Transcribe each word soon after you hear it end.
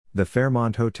The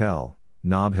Fairmont Hotel,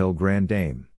 Nob Hill Grand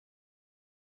Dame.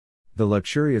 The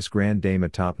luxurious Grand Dame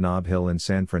atop Nob Hill in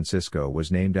San Francisco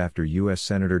was named after U.S.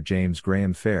 Senator James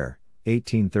Graham Fair,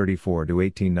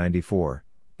 1834-1894,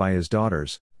 by his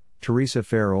daughters, Teresa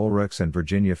Fair Ulrichs and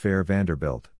Virginia Fair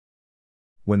Vanderbilt.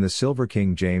 When the Silver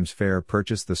King James Fair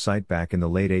purchased the site back in the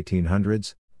late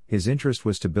 1800s, his interest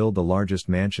was to build the largest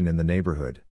mansion in the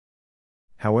neighborhood.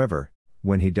 However,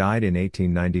 when he died in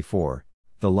 1894,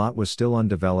 the lot was still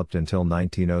undeveloped until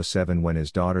 1907 when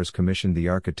his daughters commissioned the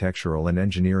architectural and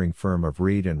engineering firm of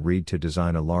Reed and Reed to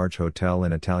design a large hotel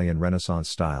in Italian Renaissance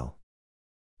style.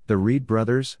 The Reed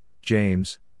brothers,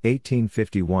 James,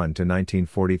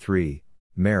 1851-1943,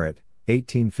 Merritt,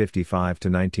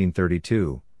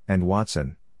 1855-1932, and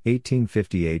Watson,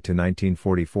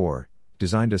 1858-1944,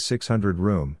 designed a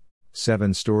 600-room,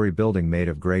 7-story building made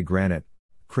of gray granite,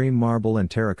 cream marble and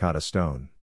terracotta stone.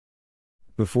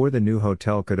 Before the new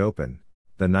hotel could open,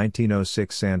 the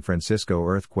 1906 San Francisco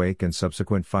earthquake and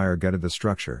subsequent fire gutted the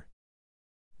structure.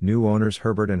 New owners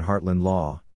Herbert and Heartland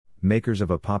Law, makers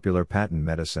of a popular patent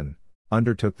medicine,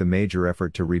 undertook the major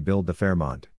effort to rebuild the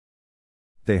Fairmont.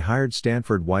 They hired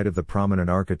Stanford White of the prominent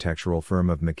architectural firm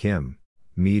of McKim,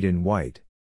 Mead and White.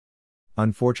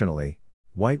 Unfortunately,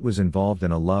 White was involved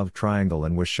in a love triangle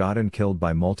and was shot and killed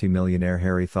by multimillionaire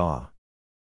Harry Thaw.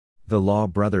 The Law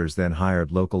brothers then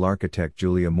hired local architect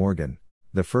Julia Morgan,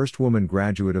 the first woman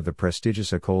graduate of the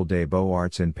prestigious École des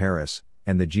Beaux-Arts in Paris,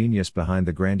 and the genius behind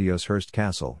the grandiose Hearst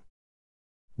Castle.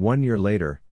 1 year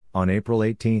later, on April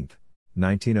 18,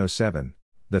 1907,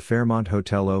 the Fairmont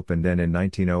Hotel opened, and in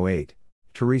 1908,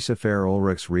 Teresa Fair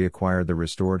Ulrichs reacquired the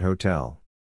restored hotel.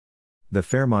 The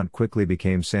Fairmont quickly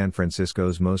became San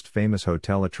Francisco's most famous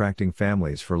hotel, attracting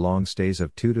families for long stays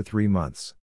of 2 to 3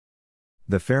 months.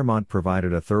 The Fairmont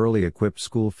provided a thoroughly equipped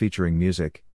school featuring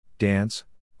music, dance,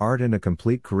 art and a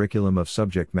complete curriculum of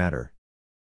subject matter.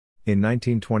 In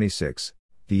 1926,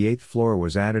 the 8th floor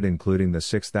was added, including the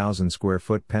 6,000 square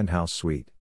foot penthouse suite.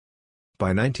 By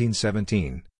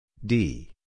 1917,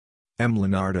 D. M.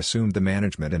 Lennard assumed the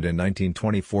management and in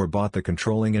 1924 bought the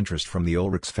controlling interest from the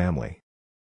Ulrichs family.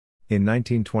 In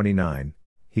 1929,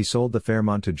 he sold the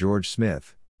Fairmont to George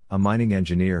Smith, a mining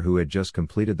engineer who had just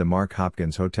completed the Mark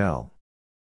Hopkins Hotel.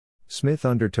 Smith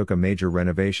undertook a major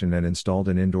renovation and installed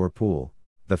an indoor pool,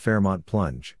 the Fairmont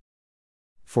Plunge.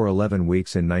 For 11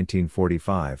 weeks in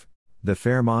 1945, the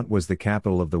Fairmont was the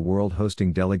capital of the world,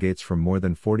 hosting delegates from more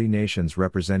than 40 nations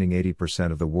representing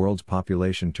 80% of the world's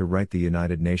population to write the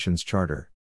United Nations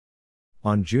Charter.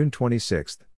 On June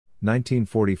 26,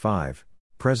 1945,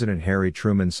 President Harry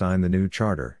Truman signed the new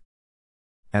charter.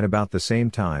 At about the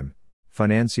same time,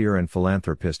 financier and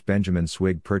philanthropist Benjamin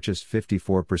Swig purchased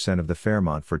 54% of the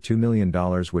Fairmont for $2 million,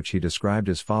 which he described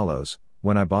as follows: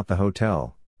 "When I bought the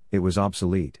hotel, it was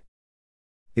obsolete.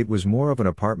 It was more of an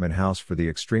apartment house for the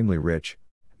extremely rich,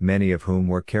 many of whom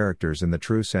were characters in the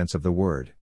true sense of the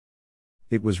word.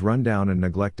 It was run down and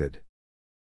neglected.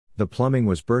 The plumbing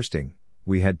was bursting,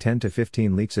 we had 10 to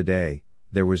 15 leaks a day,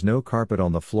 there was no carpet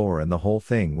on the floor, and the whole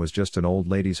thing was just an old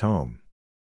lady's home."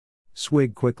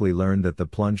 Swig quickly learned that the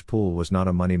plunge pool was not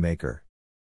a moneymaker.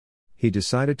 He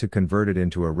decided to convert it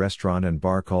into a restaurant and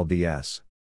bar called the S.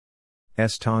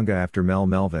 Tonga after Mel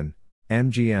Melvin,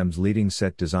 MGM's leading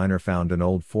set designer, found an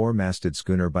old 4-masted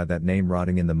schooner by that name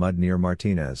rotting in the mud near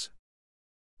Martinez.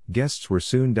 Guests were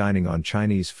soon dining on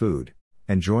Chinese food,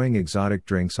 enjoying exotic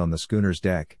drinks on the schooner's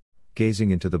deck,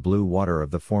 gazing into the blue water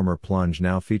of the former plunge,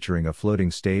 now featuring a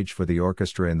floating stage for the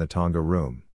orchestra in the Tonga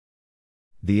room.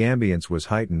 The ambience was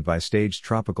heightened by staged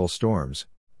tropical storms,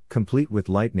 complete with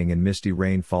lightning and misty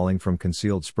rain falling from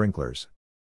concealed sprinklers.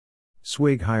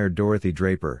 Swig hired Dorothy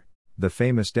Draper, the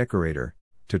famous decorator,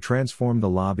 to transform the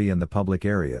lobby and the public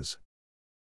areas.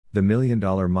 The $1 million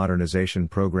modernization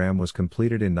program was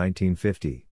completed in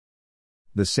 1950.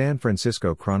 The San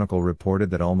Francisco Chronicle reported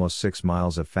that almost 6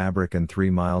 miles of fabric and 3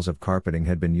 miles of carpeting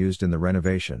had been used in the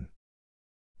renovation.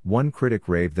 One critic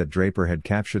raved that Draper had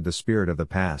captured the spirit of the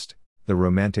past, the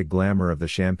romantic glamour of the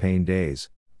Champagne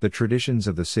days, the traditions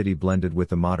of the city blended with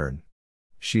the modern.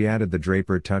 She added the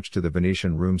Draper touch to the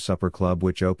Venetian Room Supper Club,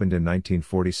 which opened in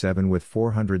 1947 with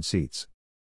 400 seats.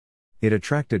 It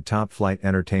attracted top-flight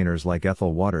entertainers like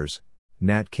Ethel Waters,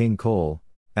 Nat King Cole,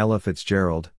 Ella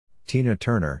Fitzgerald, Tina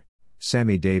Turner,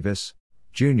 Sammy Davis,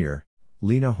 Jr.,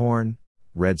 Lena Horne,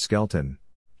 Red Skelton,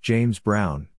 James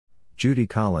Brown, Judy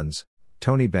Collins,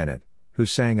 Tony Bennett, who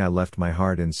sang "I Left My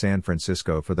Heart in San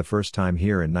Francisco" for the first time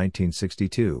here in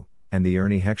 1962, and the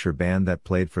Ernie Heckscher Band that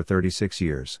played for 36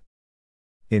 years.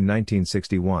 In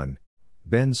 1961,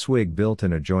 Ben Swig built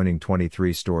an adjoining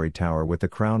 23-story tower with the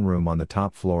crown room on the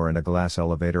top floor and a glass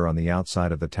elevator on the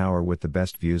outside of the tower with the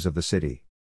best views of the city.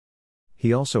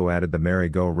 He also added the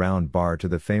merry-go-round bar to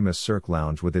the famous Cirque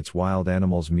Lounge with its wild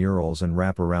animals murals and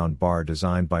wraparound bar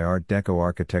designed by Art Deco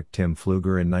architect Tim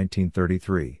Pfluger in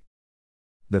 1933.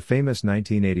 The famous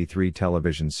 1983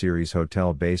 television series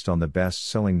Hotel, based on the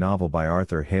best-selling novel by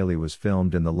Arthur Haley, was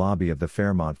filmed in the lobby of the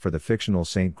Fairmont for the fictional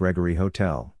St. Gregory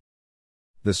Hotel.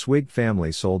 The Swig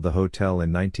family sold the hotel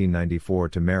in 1994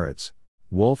 to Maritz,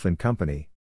 Wolff & Company,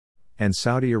 and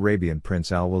Saudi Arabian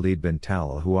Prince Al-Walid bin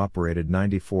Talal, who operated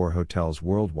 94 hotels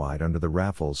worldwide under the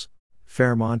Raffles,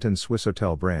 Fairmont and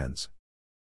Swissôtel brands.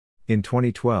 In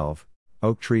 2012,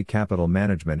 Oaktree Capital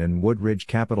Management and Woodridge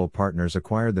Capital Partners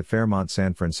acquired the Fairmont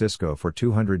San Francisco for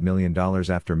 $200 million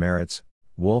after Maritz,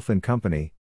 Wolff &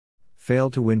 Company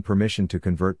failed to win permission to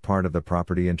convert part of the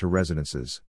property into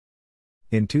residences.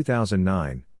 In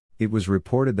 2009, it was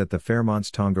reported that the Fairmont's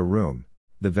Tonga Room,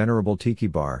 the venerable tiki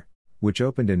bar, which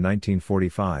opened in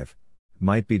 1945,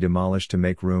 might be demolished to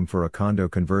make room for a condo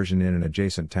conversion in an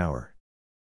adjacent tower.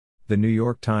 The New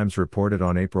York Times reported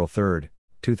on April 3,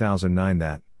 2009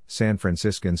 that San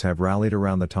Franciscans have rallied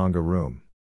around the Tonga Room.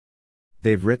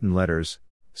 They've written letters,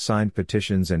 signed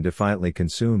petitions and defiantly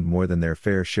consumed more than their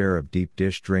fair share of deep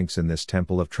dish drinks in this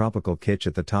temple of tropical kitsch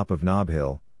at the top of Nob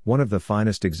Hill, one of the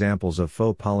finest examples of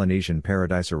faux Polynesian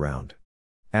paradise around.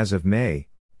 As of May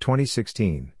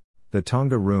 2016, the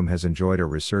Tonga Room has enjoyed a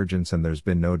resurgence and there's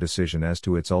been no decision as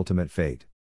to its ultimate fate.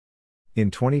 In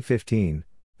 2015,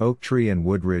 Oaktree and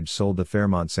Woodridge sold the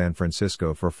Fairmont San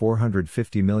Francisco for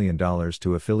 $450 million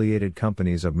to affiliated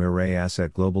companies of Mirae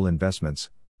Asset Global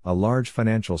Investments, a large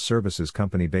financial services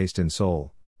company based in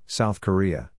Seoul, South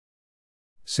Korea.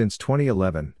 Since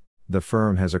 2011, the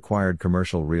firm has acquired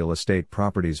commercial real estate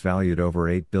properties valued over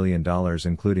 $8 billion,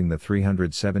 including the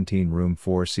 317-room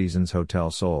Four Seasons Hotel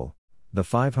Seoul, the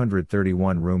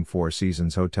 531-room Four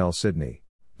Seasons Hotel Sydney,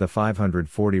 the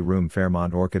 540-room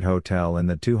Fairmont Orchid Hotel and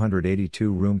the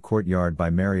 282-room Courtyard by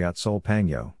Marriott Seoul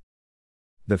Pangyo.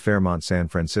 The Fairmont San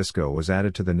Francisco was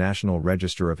added to the National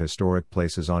Register of Historic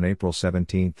Places on April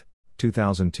 17,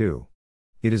 2002.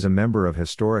 It is a member of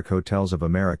Historic Hotels of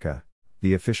America,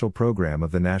 the official program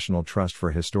of the National Trust for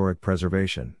Historic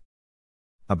Preservation.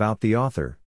 About the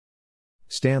author.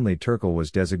 Stanley Turkel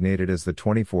was designated as the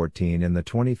 2014 and the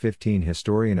 2015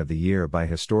 Historian of the Year by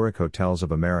Historic Hotels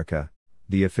of America,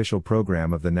 the official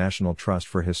program of the National Trust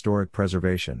for Historic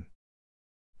Preservation.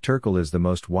 Turkel is the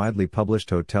most widely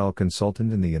published hotel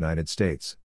consultant in the United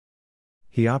States.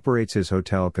 He operates his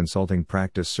hotel consulting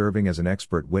practice serving as an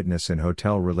expert witness in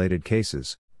hotel-related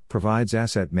cases, provides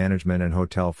asset management and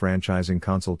hotel franchising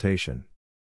consultation.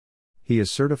 He is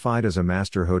certified as a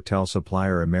Master Hotel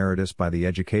Supplier Emeritus by the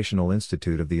Educational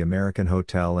Institute of the American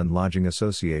Hotel and Lodging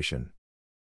Association.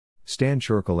 Stan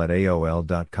Turkel at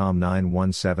AOL.com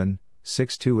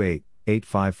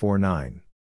 917-628-8549.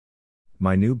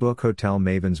 My new book Hotel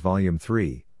Mavens Volume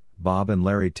 3, Bob and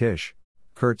Larry Tisch,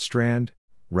 Kurt Strand,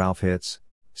 Ralph Hitz,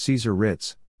 Caesar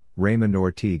Ritz, Raymond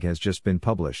Ortigue has just been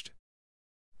published.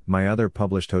 My other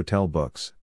published hotel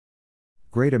books.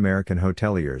 Great American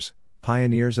Hoteliers,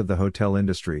 Pioneers of the Hotel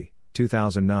Industry,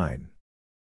 2009.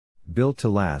 Built to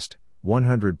Last,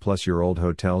 100-plus-year-old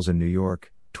hotels in New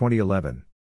York, 2011.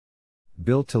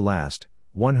 Built to Last,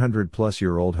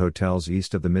 100-plus-year-old hotels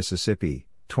east of the Mississippi,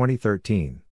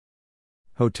 2013.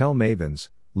 Hotel Mavens,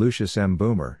 Lucius M.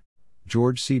 Boomer,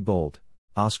 George C. Bolt,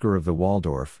 Oscar of the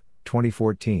Waldorf,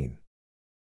 2014.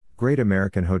 Great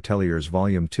American Hoteliers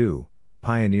Volume 2,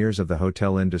 Pioneers of the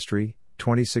Hotel Industry,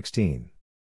 2016.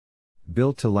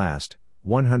 Built to Last,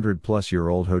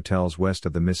 100-plus-year-old hotels west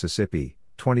of the Mississippi,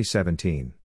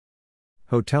 2017.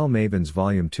 Hotel Mavens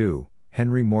Volume 2,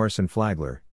 Henry Morrison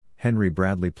Flagler, Henry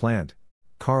Bradley Plant,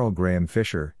 Carl Graham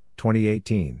Fisher,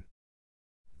 2018.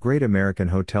 Great American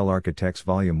Hotel Architects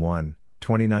Volume 1,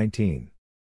 2019.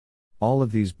 All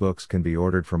of these books can be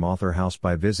ordered from Author House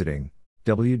by visiting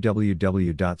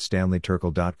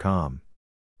www.stanleyturkel.com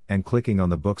and clicking on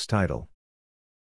the book's title.